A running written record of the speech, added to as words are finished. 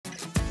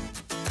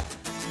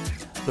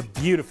The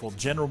beautiful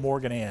General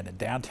Morgan Inn in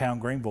downtown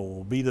Greenville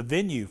will be the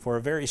venue for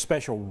a very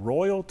special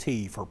royal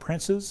tea for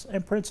princes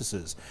and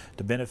princesses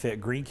to benefit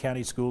Greene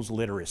County Schools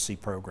literacy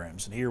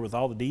programs. And here with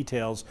all the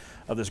details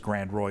of this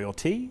grand royal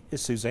tea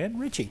is Suzanne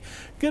Richey.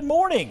 Good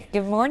morning.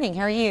 Good morning.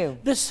 How are you?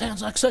 This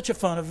sounds like such a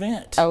fun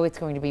event. Oh, it's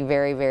going to be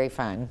very, very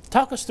fun.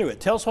 Talk us through it.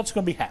 Tell us what's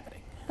going to be happening.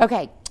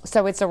 Okay,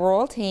 so it's a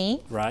royal tea.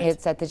 Right.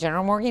 It's at the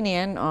General Morgan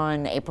Inn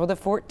on April the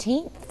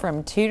 14th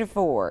from 2 to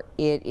 4.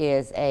 It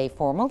is a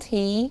formal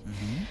tea,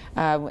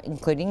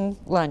 including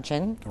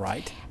luncheon.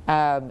 Right.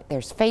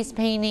 There's face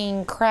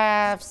painting,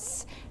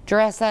 crafts,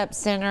 dress-up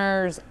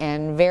centers,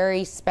 and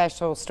very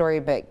special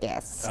storybook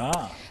guests.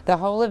 The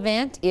whole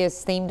event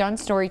is themed on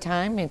story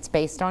time. It's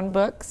based on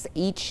books.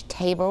 Each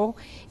table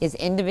is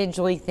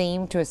individually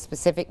themed to a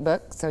specific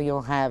book. So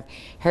you'll have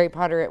Harry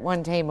Potter at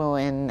one table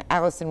and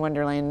Alice in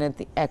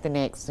Wonderland at the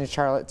next, and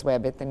Charlotte's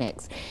Web at the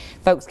next.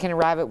 Folks can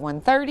arrive at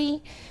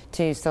 1:30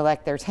 to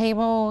select their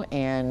table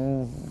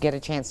and get a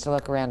chance to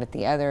look around at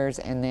the others,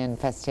 and then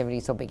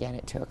festivities will begin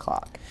at 2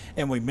 o'clock.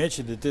 And we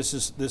mentioned that this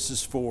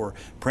is for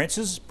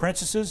princes,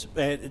 princesses,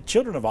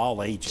 children of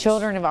all ages.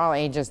 Children of all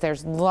ages.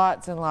 There's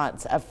lots and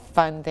lots of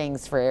fun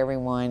things for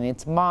everyone.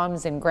 It's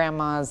moms and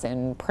grandmas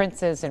and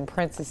princes and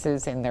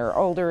princesses and their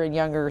older and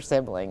younger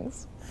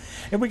siblings.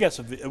 And we got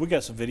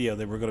some video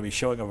that we're going to be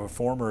showing of a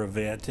former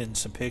event and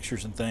some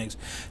pictures and things.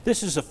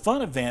 This is a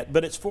fun event,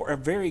 but it's for a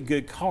very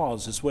good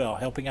cause as well,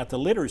 helping out the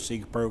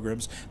literacy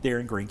programs there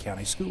in Greene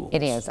County Schools.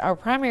 It is. Our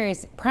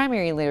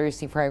primary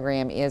literacy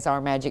program is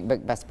our Magic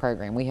Book Bus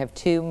program. We have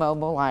 2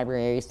 mobile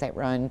libraries that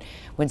run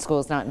when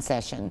school's not in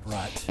session.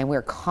 Right. And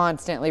we're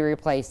constantly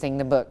replacing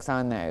the books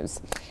on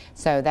those.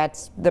 So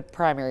that's the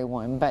primary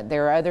one. But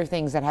there are other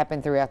things that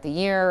happen throughout the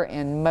year,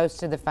 and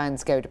most of the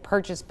funds go to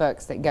purchase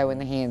books that go in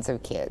the hands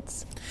of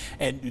kids.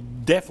 And you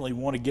definitely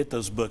want to get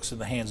those books in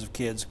the hands of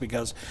kids,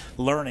 because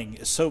learning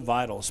is so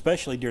vital,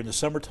 especially during the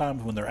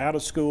summertime when they're out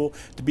of school,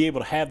 to be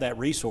able to have that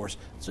resource.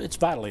 So it's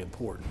vitally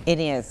important. It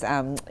is.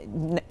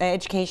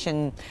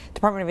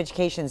 Department of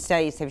Education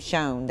studies have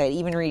shown that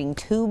even reading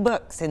 2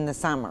 books in the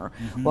summer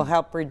will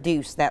help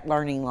reduce that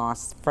learning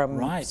loss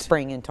from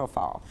spring until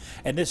fall.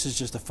 And this is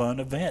just a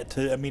fun event.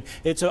 I mean,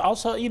 it's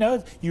also, you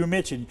know, you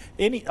mentioned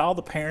all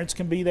the parents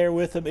can be there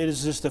with them. It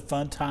is just a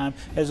fun time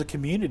as a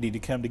community to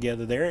come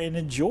together there and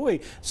enjoy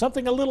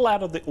something a little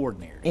out of the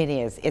ordinary. It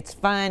is. It's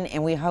fun,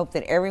 and we hope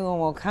that everyone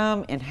will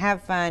come and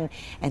have fun,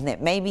 and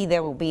that maybe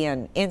there will be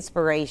an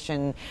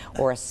inspiration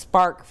or a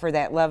spark for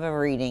that love of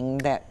reading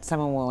that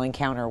someone will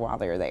encounter while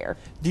they're there.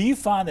 Do you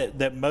find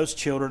that most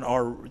children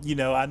are, you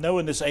know, I know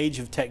in this age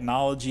of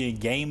technology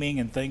and gaming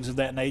and things of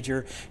that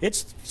nature,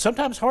 it's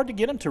sometimes hard to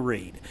get them to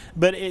read,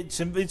 but it's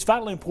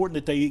vitally important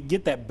that they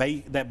get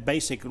that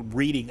basic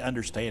reading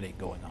understanding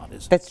going on.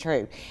 That's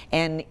true.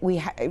 And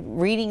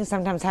reading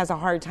sometimes has a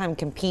hard time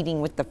competing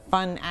with the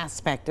fun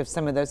aspect of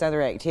some of those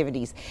other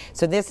activities.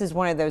 So this is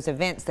one of those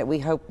events that we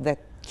hope that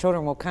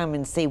children will come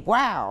and see,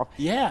 wow,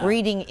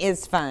 reading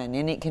is fun,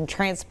 and it can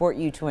transport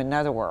you to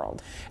another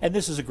world. And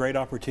this is a great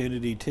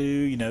opportunity too,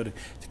 you know, to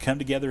come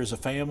together as a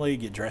family,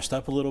 get dressed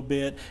up a little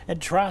bit,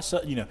 and try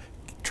some, you know,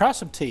 try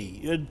some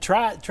tea,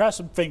 try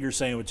some finger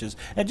sandwiches,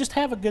 and just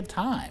have a good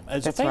time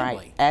as a family. That's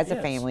right, as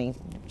a family.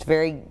 It's a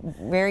very,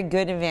 very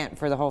good event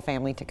for the whole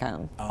family to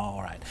come.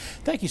 All right.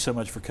 Thank you so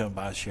much for coming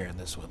by and sharing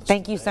this with us.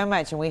 Thank you so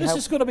much. And this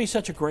is going to be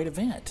such a great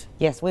event.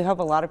 Yes, we hope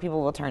a lot of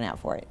people will turn out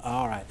for it.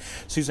 All right.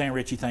 Suzanne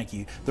Richey, thank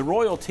you. The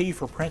Royal Tea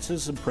for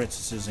Princes and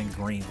Princesses in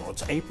Greenville.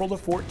 It's April the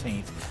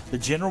 14th, the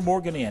General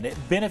Morgan Inn. It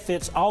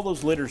benefits all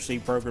those literacy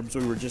programs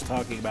we were just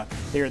talking about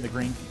there in the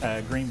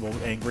Greenville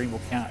and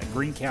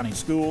Greene County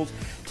Schools.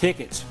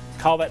 Tickets,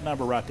 call that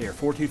number right there,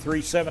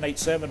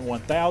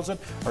 423-787-1000,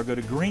 or go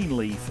to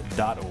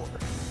greenleaf.org.